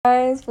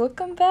Guys,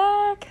 welcome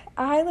back.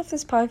 I left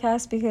this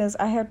podcast because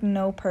I had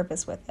no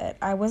purpose with it.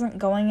 I wasn't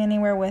going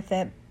anywhere with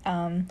it,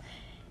 and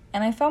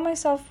I found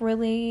myself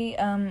really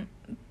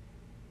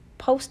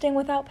posting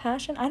without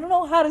passion. I don't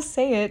know how to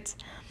say it,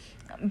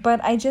 but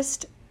I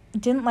just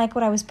didn't like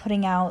what I was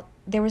putting out.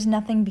 There was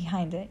nothing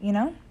behind it, you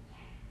know?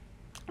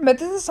 But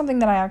this is something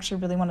that I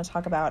actually really want to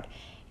talk about,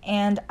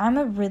 and I'm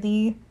a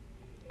really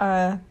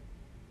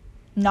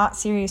not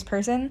serious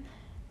person,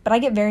 but I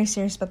get very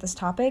serious about this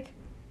topic.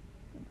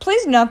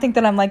 Please do not think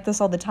that I'm like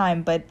this all the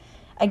time, but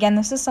again,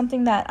 this is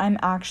something that I'm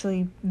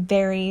actually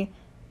very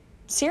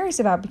serious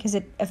about because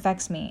it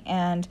affects me,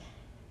 and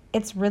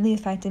it's really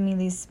affected me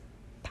these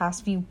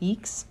past few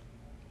weeks,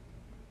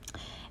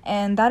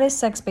 and that is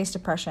sex-based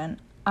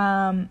depression.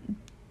 I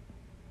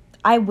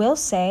will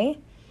say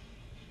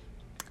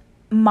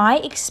my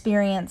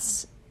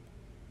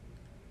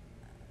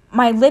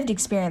lived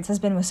experience has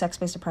been with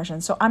sex-based depression.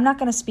 So I'm not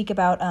going to speak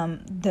about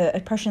the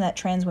depression that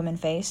trans women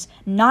face,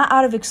 not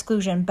out of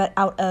exclusion, but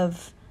out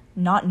of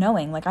not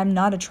knowing. Like, I'm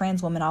not a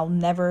trans woman. I'll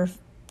never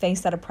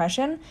face that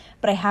oppression,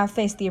 but I have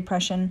faced the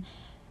oppression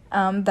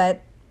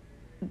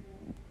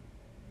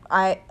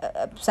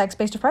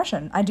sex-based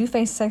depression. I do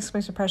face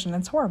sex-based depression.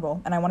 It's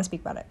horrible, and I want to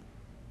speak about it.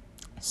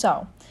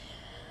 So,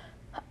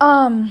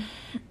 I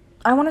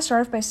want to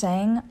start off by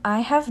saying I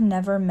have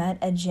never met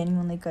a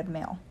genuinely good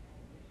male.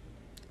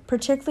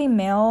 Particularly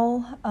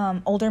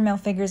older male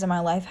figures in my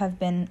life have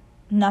been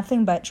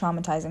nothing but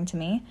traumatizing to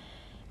me.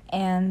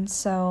 And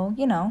so,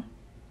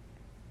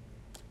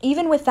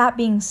 even with that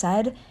being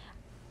said,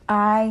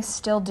 I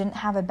still didn't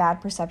have a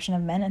bad perception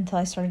of men until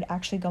I started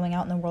actually going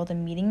out in the world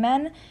and meeting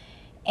men.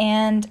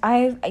 And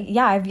I've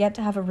yet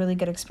to have a really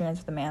good experience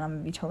with a man, I'm going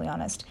to be totally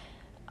honest.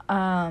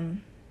 I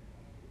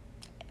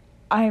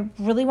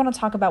really want to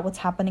talk about what's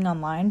happening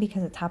online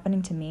because it's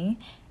happening to me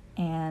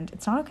and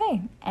it's not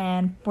okay.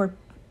 And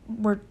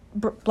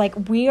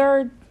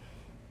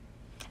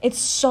it's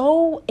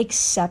so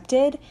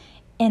accepted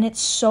and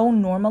it's so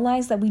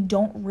normalized that we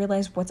don't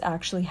realize what's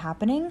actually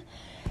happening.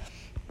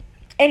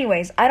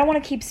 Anyways, I don't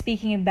want to keep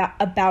speaking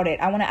about it.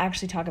 I want to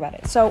actually talk about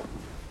it. So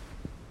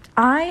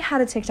I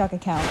had a TikTok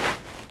account.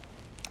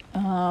 The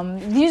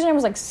username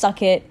was like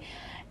Suck It.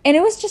 And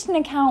it was just an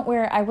account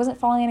where I wasn't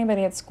following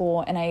anybody at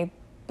school and I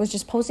was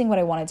just posting what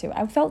I wanted to.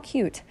 I felt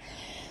cute.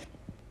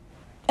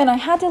 And I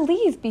had to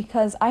leave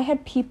because I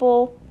had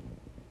people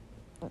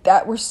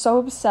that were so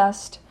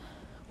obsessed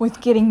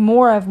with getting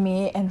more of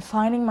me and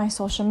finding my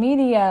social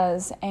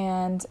medias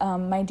and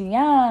my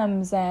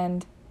DMs,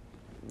 and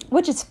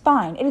which is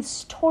fine. It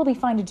is totally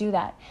fine to do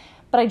that.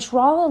 But I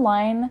draw the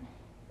line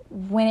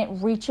when it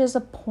reaches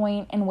a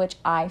point in which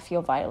I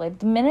feel violated.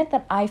 The minute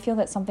that I feel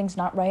that something's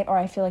not right or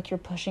I feel like you're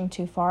pushing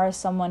too far as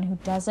someone who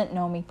doesn't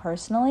know me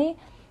personally,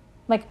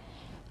 like,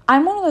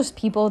 I'm one of those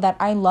people that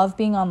I love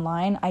being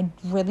online. I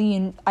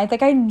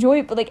enjoy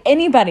it, but like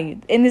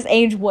anybody in this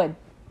age would.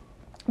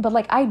 But,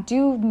 like, I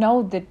do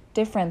know the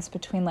difference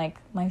between, like,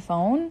 my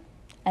phone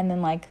and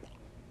then, like,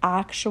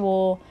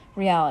 actual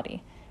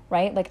reality,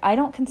 right? Like, I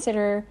don't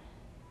consider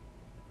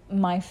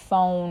my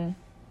phone...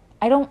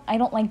 I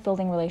don't like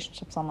building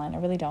relationships online. I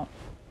really don't.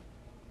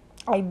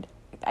 I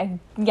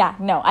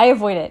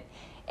avoid it.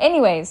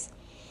 Anyways,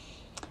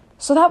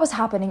 so that was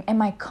happening, and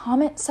my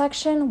comment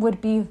section would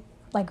be,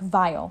 like,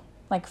 vile.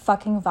 Like,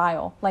 fucking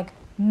vile. Like,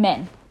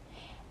 men.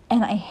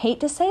 And I hate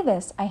to say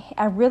this.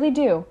 I really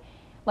do.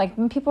 Like,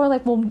 when people are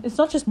like, well, it's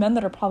not just men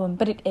that are a problem,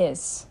 but it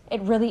is. It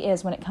really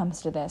is when it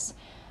comes to this.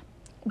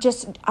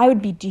 I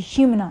would be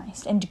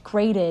dehumanized and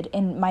degraded,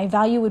 and my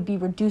value would be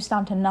reduced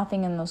down to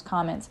nothing in those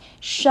comments.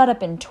 Shut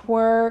up and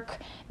twerk.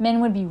 Men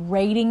would be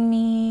rating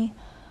me.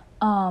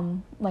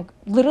 Like,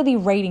 literally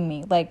rating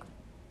me. Like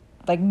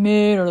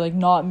mid or, like,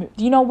 not mid.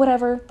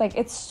 Whatever. Like,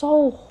 it's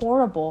so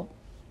horrible.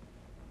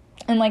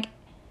 And, like,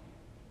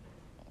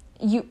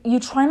 you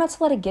try not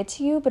to let it get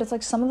to you, but it's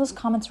like some of those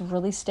comments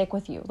really stick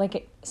with you.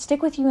 Like,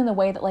 stick with you in the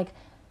way that, like,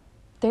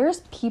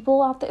 there's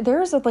people out there,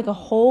 there's like a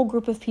whole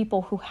group of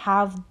people who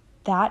have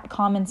that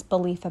comment's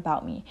belief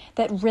about me,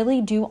 that really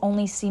do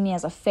only see me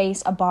as a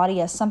face, a body,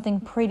 as something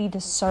pretty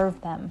to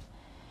serve them.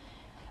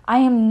 I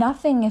am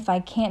nothing if I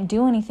can't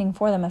do anything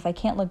for them, if I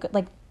can't look good.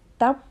 Like,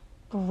 that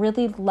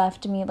really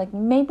left me, like,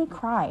 made me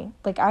cry.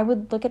 Like, I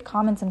would look at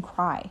comments and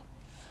cry.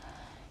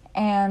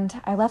 And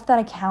I left that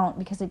account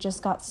because it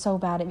just got so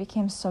bad. It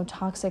became so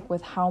toxic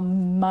with how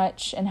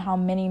much and how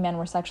many men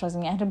were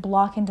sexualizing me. I had to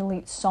block and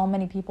delete so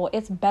many people.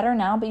 It's better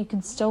now, but you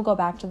can still go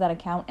back to that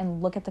account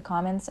and look at the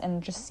comments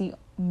and just see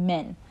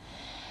men.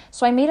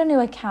 So I made a new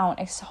account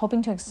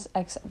hoping to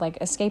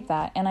escape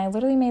that. And I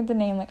literally made the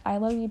name, like, I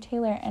Love You,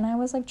 Taylor. And I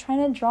was, like,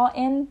 trying to draw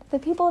in the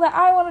people that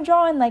I want to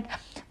draw in, like,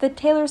 the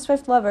Taylor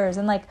Swift lovers.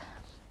 And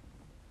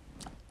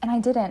I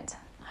didn't.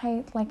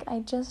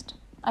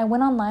 I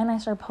went online, I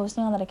started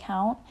posting on that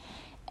account,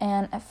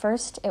 and at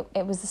first,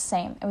 it was the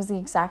same. It was the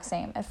exact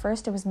same. At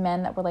first, it was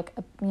men that were, like,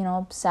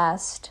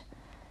 obsessed,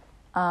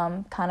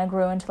 kind of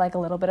grew into, like, a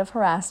little bit of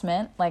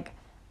harassment, like,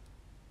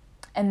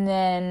 and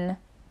then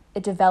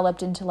it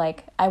developed into,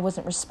 like, I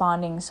wasn't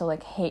responding, so,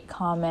 like, hate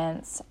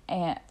comments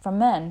from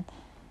men.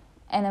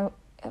 And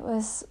it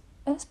was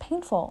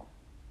painful.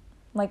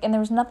 Like, and there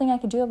was nothing I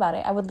could do about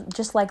it. I would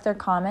just like their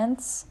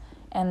comments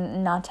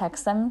and not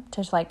text them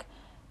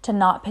to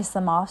not piss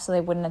them off so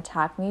they wouldn't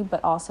attack me,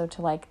 but also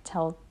to, like,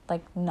 tell,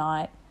 like,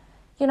 not,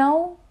 you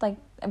know, like,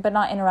 but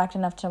not interact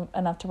enough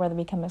to where they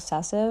become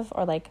obsessive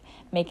or, like,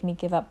 make me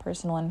give up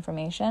personal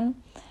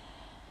information.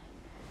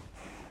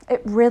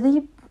 It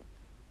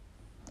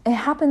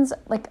happens,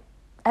 like,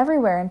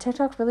 everywhere, and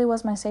TikTok really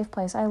was my safe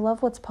place. I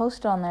love what's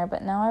posted on there,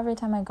 but now every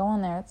time I go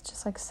on there, it's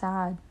just, like,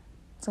 sad.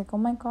 It's like, oh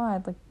my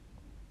God, like,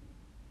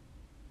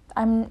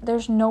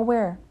 there's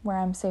nowhere where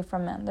I'm safe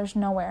from men. There's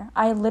nowhere.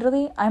 I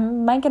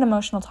might get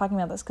emotional talking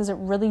about this because it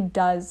really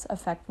does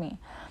affect me.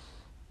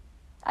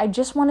 I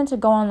just wanted to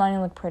go online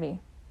and look pretty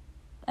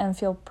and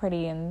feel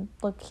pretty and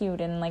look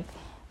cute and, like,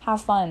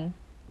 have fun.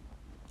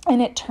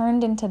 And it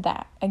turned into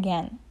that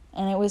again.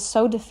 And it was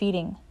so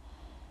defeating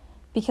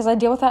because I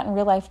deal with that in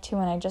real life too.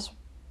 And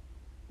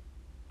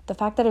the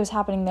fact that it was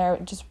happening there,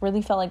 it just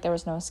really felt like there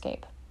was no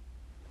escape.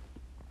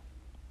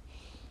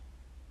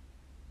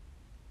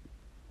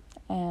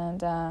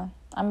 And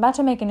I'm about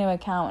to make a new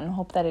account and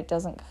hope that it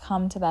doesn't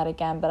come to that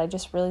again. But I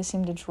just really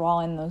seem to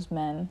draw in those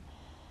men.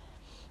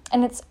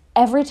 And it's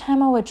every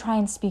time I would try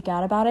and speak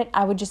out about it,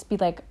 I would just be,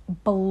 like,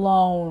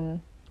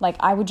 blown. Like,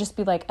 I would just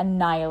be, like,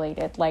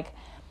 annihilated. Like,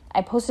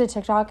 I posted a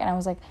TikTok and I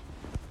was like,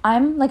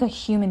 I'm, like, a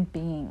human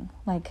being.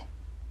 Like,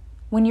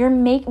 when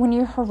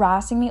you're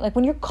harassing me, like,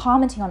 when you're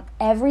commenting on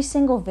every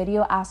single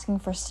video asking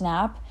for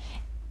Snap,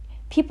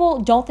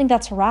 people don't think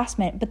that's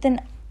harassment. But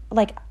then,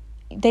 like,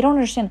 they don't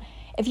understand.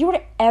 If you were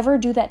to ever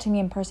do that to me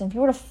in person, if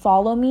you were to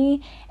follow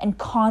me and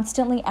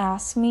constantly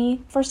ask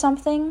me for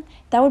something,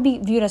 that would be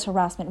viewed as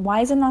harassment.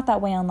 Why is it not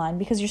that way online?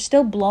 Because you're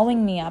still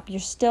blowing me up.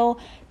 You're still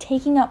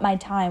taking up my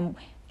time.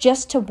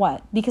 Just to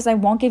what? Because I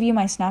won't give you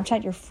my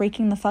Snapchat, you're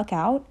freaking the fuck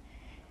out?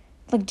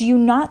 Like, do you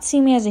not see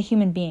me as a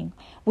human being?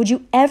 Would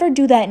you ever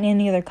do that in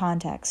any other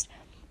context?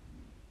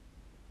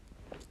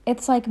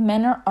 It's like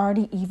men are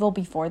already evil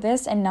before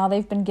this, and now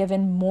they've been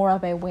given more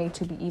of a way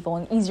to be evil,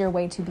 an easier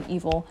way to be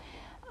evil.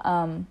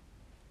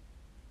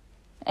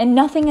 And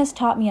nothing has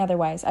taught me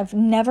otherwise. I've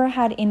never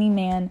had any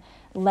man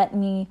let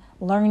me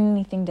learn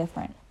anything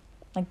different.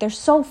 Like, they're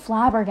so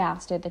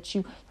flabbergasted that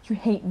you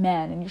hate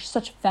men and you're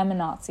such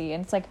feminazi.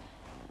 And it's like,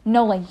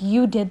 no, like,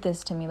 you did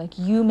this to me. Like,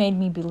 you made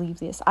me believe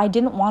this. I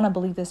didn't want to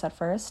believe this at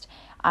first.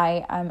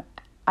 I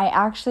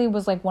actually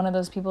was, like, one of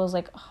those people who's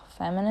like, oh,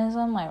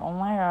 feminism? Like, oh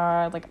my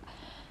God. Like,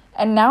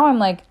 and now I'm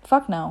like,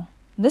 fuck no.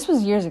 This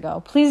was years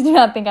ago. Please do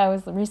not think I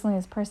was recently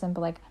this person,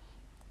 but, like,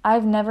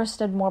 I've never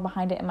stood more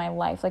behind it in my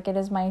life. Like, it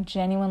is my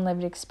genuine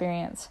lived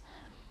experience.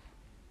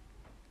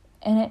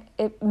 And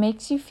it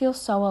makes you feel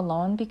so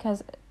alone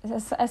because,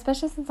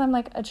 especially since I'm,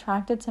 like,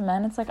 attracted to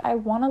men, it's like, I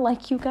want to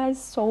like you guys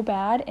so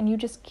bad, and you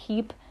just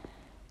keep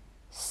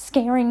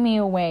scaring me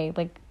away.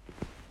 Like,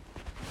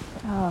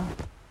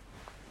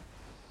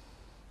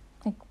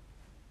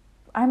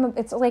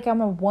 it's like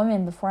I'm a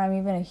woman before I'm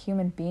even a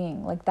human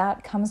being. Like,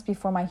 that comes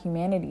before my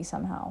humanity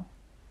somehow.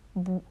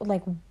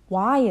 Like,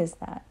 why is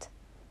that?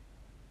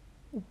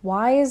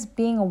 Why is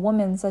being a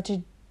woman such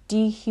a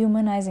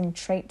dehumanizing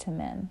trait to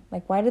men?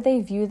 Like, why do they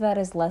view that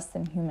as less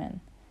than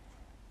human?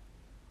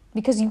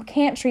 Because you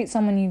can't treat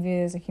someone you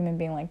view as a human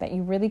being like that.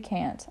 You really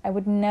can't. I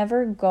would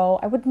never,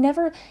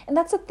 and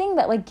that's the thing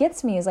that, like,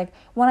 gets me is, like,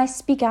 when I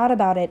speak out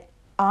about it,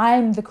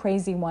 I'm the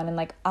crazy one and,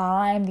 like,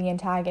 I'm the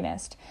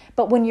antagonist.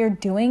 But when you're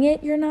doing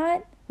it, you're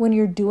not. When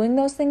you're doing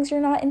those things, you're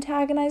not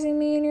antagonizing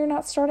me and you're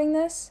not starting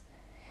this.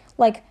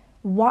 Like,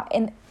 what?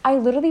 And I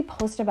literally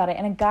posted about it,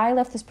 and a guy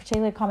left this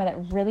particular comment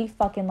that really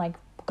fucking, like,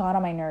 got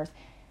on my nerves.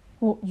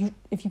 Well,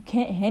 if you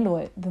can't handle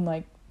it, then,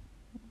 like,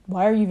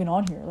 why are you even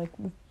on here? Like,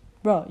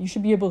 bro, you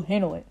should be able to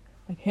handle it.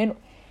 Like,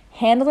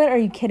 handle it? Are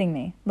you kidding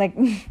me? Like,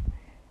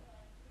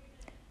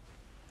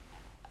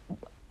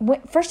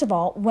 first of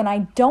all, when I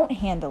don't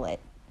handle it,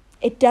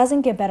 it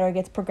doesn't get better. It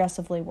gets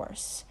progressively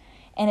worse,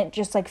 and it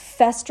just, like,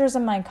 festers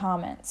in my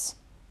comments.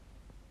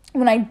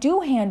 When I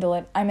do handle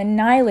it, I'm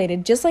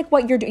annihilated, just like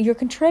what you're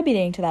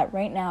contributing to that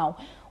right now.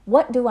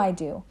 What do I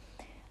do?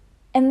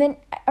 And then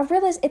I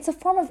realize it's a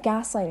form of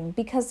gaslighting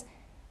because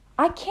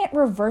I can't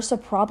reverse a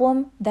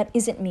problem that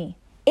isn't me.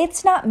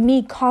 It's not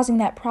me causing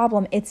that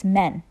problem, it's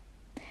men.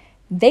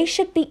 They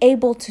should be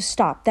able to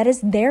stop. That is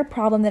their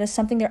problem. That is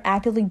something they're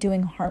actively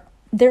doing harm.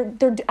 They're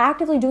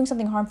actively doing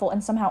something harmful,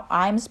 and somehow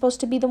I'm supposed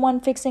to be the one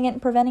fixing it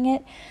and preventing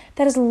it.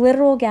 That is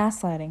literal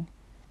gaslighting.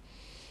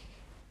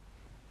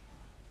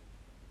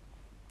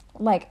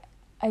 Like,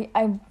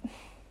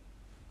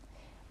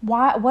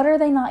 what are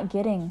they not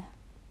getting?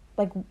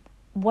 Like,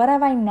 what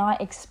have I not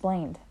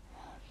explained?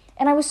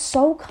 And I was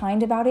so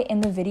kind about it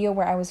in the video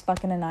where I was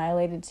fucking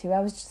annihilated too.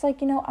 I was just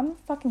like, I'm a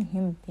fucking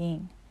human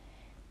being.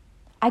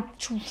 I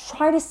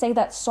try to say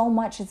that so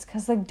much. It's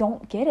because they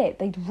don't get it.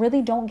 They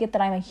really don't get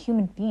that I'm a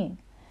human being.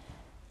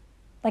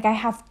 Like, I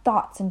have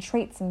thoughts and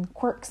traits and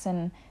quirks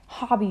and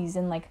hobbies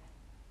and, like,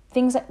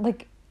 things that,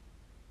 like,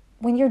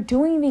 when you're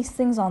doing these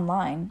things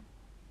online,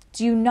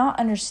 Do you not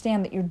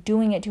understand that you're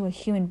doing it to a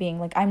human being?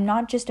 Like, I'm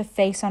not just a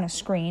face on a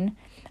screen.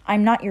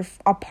 I'm not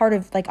a part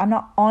of, like, I'm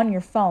not on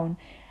your phone.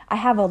 I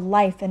have a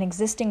life, an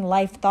existing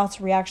life, thoughts,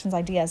 reactions,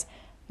 ideas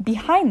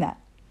behind that.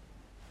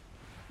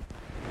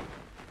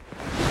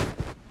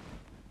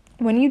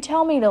 When you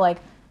tell me to, like,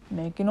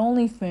 make an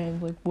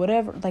OnlyFans, like,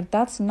 whatever, like,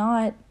 that's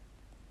not...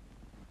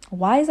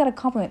 Why is that a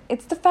compliment?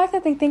 It's the fact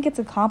that they think it's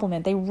a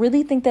compliment. They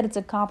really think that it's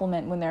a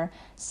compliment when they're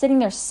sitting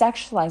there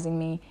sexualizing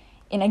me.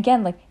 And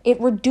again, like,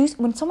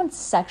 when someone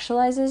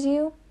sexualizes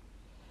you,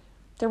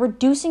 they're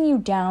reducing you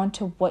down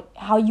to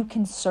how you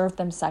can serve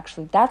them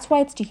sexually. That's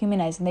why it's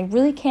dehumanizing. They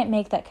really can't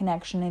make that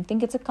connection and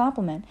think it's a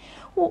compliment.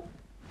 Well,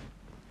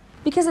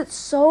 because it's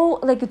so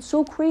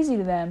crazy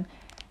to them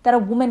that a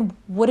woman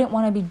wouldn't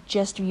want to be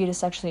just viewed as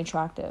sexually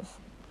attractive.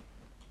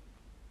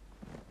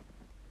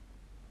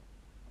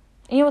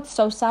 And you know what's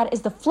so sad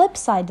is the flip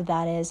side to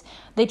that is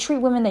they treat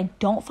women they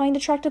don't find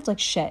attractive like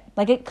shit.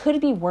 Like, it could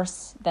be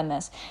worse than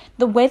this.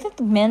 The way that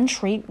the men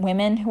treat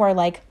women who are,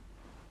 like,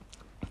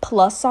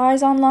 plus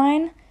size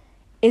online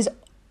is,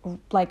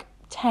 like,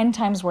 10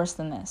 times worse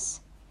than this.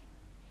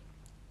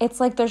 It's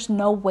like there's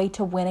no way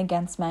to win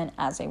against men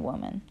as a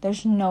woman.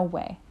 There's no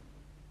way.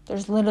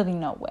 There's literally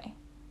no way.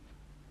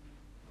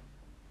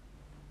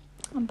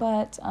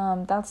 But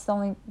that's the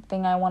only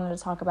thing I wanted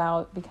to talk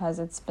about because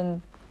it's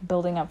been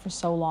building up for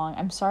so long.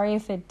 I'm sorry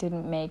if it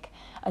didn't make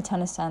a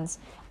ton of sense.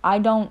 I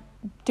don't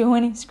do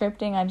any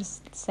scripting. I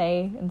just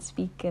say and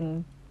speak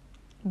and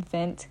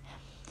vent.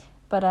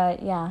 But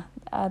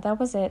that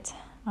was it.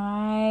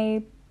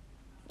 I'm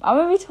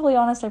gonna be totally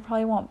honest. I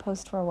probably won't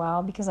post for a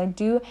while because I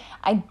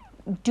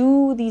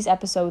do these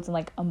episodes in,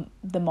 like,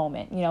 the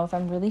moment. You know, if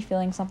I'm really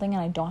feeling something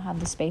and I don't have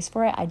the space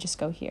for it, I just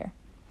go here.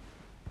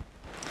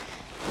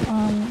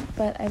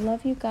 But I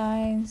love you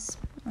guys.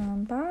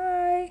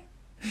 Bye.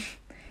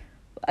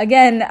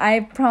 Again, I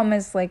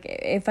promise, like,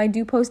 if I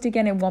do post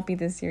again, it won't be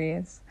this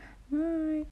serious. Bye.